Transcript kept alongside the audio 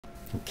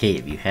Okay,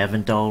 if you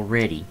haven't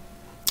already,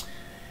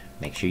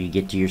 make sure you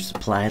get to your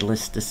supply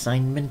list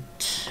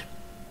assignment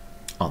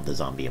on the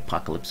Zombie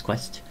Apocalypse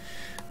quest.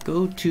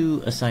 Go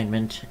to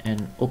assignment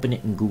and open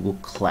it in Google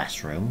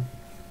Classroom.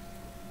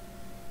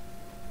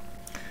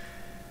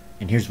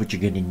 And here's what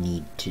you're going to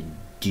need to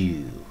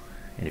do.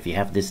 And if you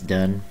have this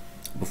done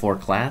before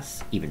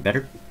class, even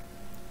better.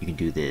 You can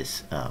do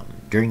this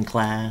during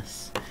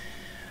class,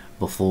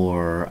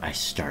 before I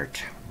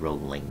start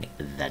rolling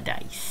the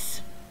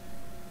dice.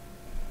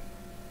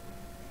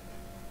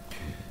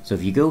 So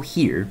if you go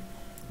here,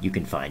 you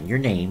can find your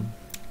name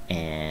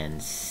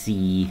and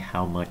see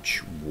how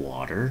much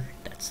water,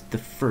 that's the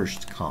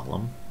first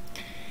column,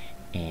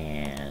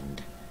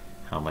 and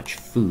how much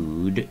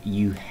food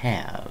you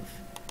have.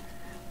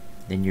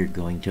 Then you're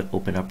going to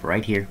open up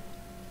right here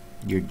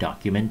your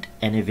document,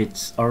 and if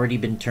it's already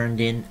been turned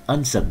in,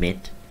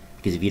 unsubmit,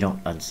 because if you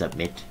don't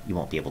unsubmit, you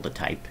won't be able to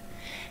type.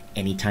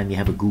 Anytime you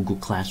have a Google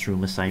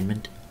Classroom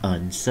assignment,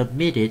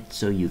 unsubmit it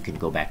so you can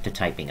go back to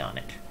typing on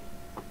it.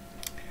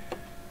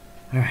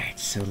 Alright,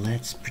 so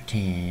let's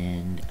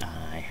pretend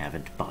I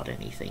haven't bought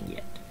anything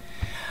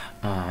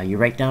yet. You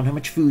write down how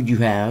much food you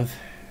have.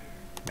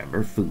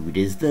 Remember, food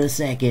is the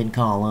second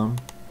column.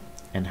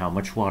 And how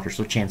much water,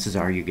 so chances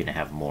are you're going to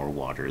have more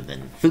water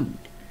than food.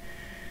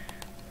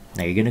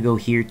 Now you're going to go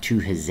here to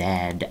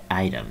HZAD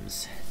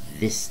items.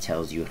 This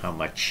tells you how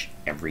much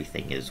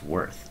everything is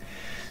worth.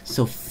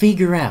 So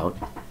figure out,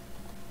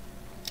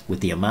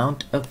 with the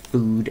amount of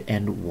food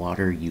and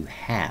water you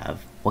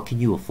have, what can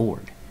you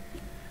afford?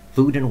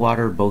 Food and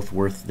water are both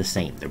worth the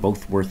same. They're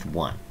both worth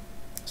 1.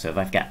 So if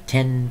I've got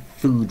 10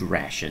 food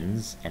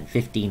rations and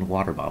 15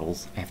 water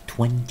bottles, I have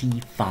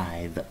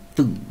 25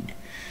 food.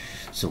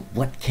 So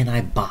what can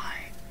I buy?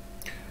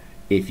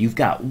 If you've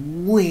got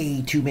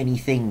way too many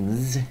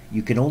things,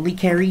 you can only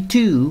carry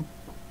 2.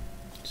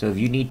 So if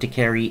you need to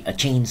carry a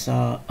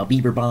chainsaw, a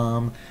beaver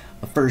bomb,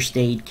 a first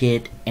aid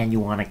kit, and you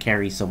want to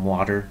carry some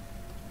water,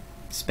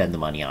 spend the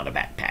money on a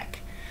backpack,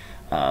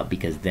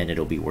 because then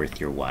it'll be worth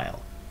your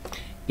while.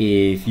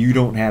 If you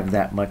don't have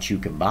that much you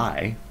can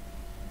buy,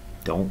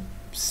 don't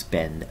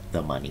spend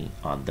the money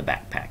on the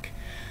backpack.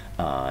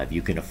 If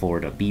you can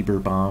afford a beaver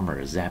bomb or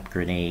a zap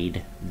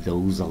grenade,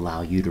 those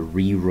allow you to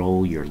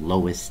re-roll your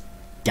lowest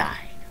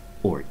die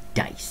or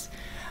dice.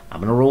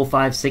 I'm going to roll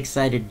 5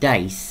 6-sided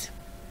dice,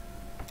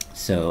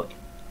 so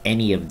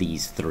any of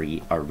these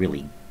 3 are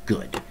really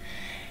good.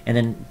 And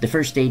then the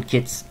first aid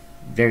kit's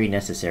very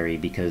necessary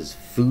because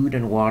food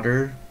and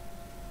water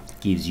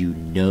gives you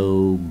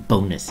no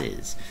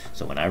bonuses.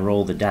 So when I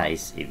roll the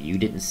dice, if you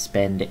didn't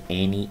spend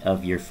any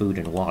of your food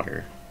and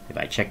water, if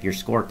I check your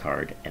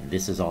scorecard and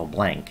this is all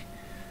blank,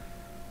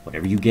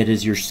 whatever you get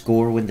as your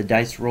score when the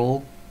dice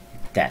roll,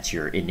 that's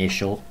your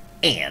initial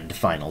and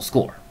final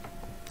score.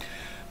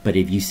 But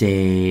if you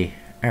say,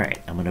 alright,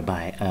 I'm going to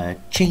buy a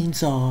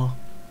chainsaw,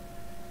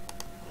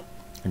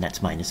 and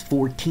that's minus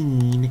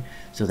 14,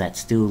 so that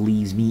still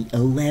leaves me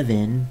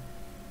 11.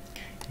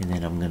 And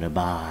then I'm going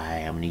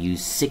to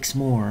use 6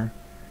 more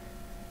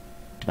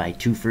to buy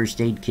 2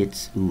 first aid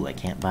kits. Ooh, I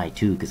can't buy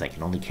 2 because I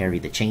can only carry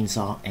the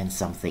chainsaw and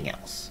something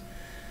else.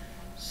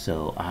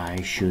 So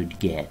I should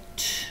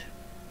get,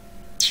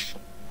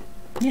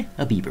 yeah,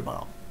 a beaver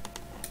bomb.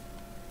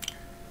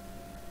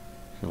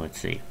 So let's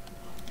see.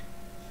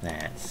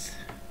 That's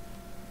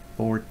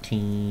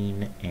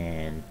 14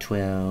 and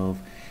 12.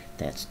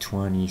 That's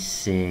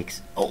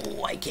 26.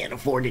 Oh, I can't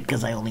afford it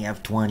because I only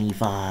have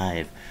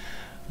 25.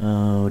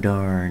 Oh,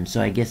 darn.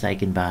 So I guess I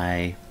can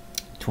buy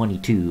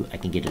 22. I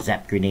can get a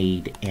zap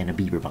grenade and a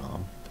beaver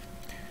bomb.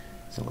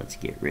 So let's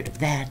get rid of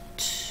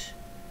that.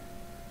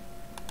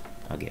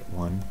 I'll get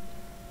 1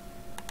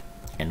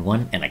 and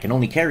 1. And I can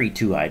only carry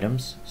 2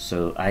 items.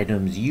 So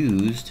items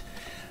used,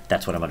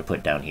 that's what I'm going to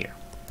put down here.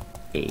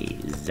 A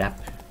zap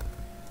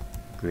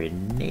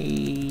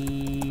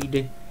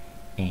grenade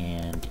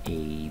and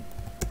a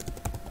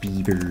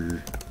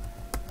beaver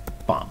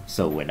bomb.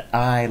 So when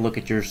I look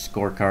at your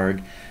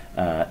scorecard,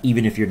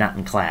 even if you're not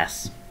in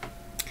class,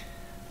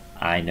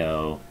 I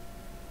know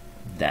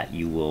that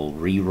you will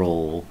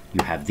re-roll.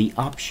 You have the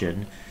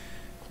option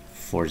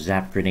for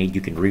zap grenade.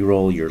 You can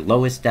re-roll your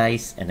lowest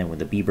dice, and then with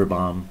the beaver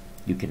bomb,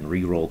 you can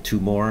re-roll 2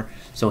 more.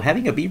 So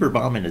having a beaver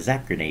bomb and a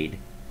zap grenade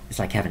is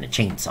like having a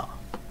chainsaw.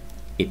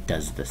 It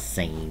does the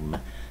same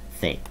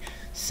thing.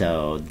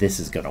 So this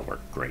is going to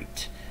work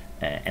great.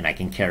 And I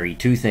can carry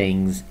 2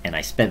 things, and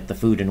I spent the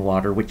food and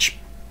water, which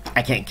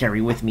I can't carry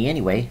with me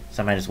anyway,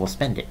 so I might as well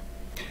spend it.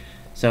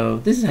 So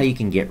this is how you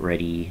can get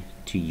ready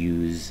to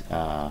use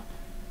your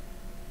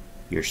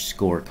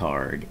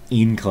scorecard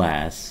in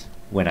class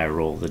when I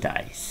roll the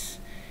dice.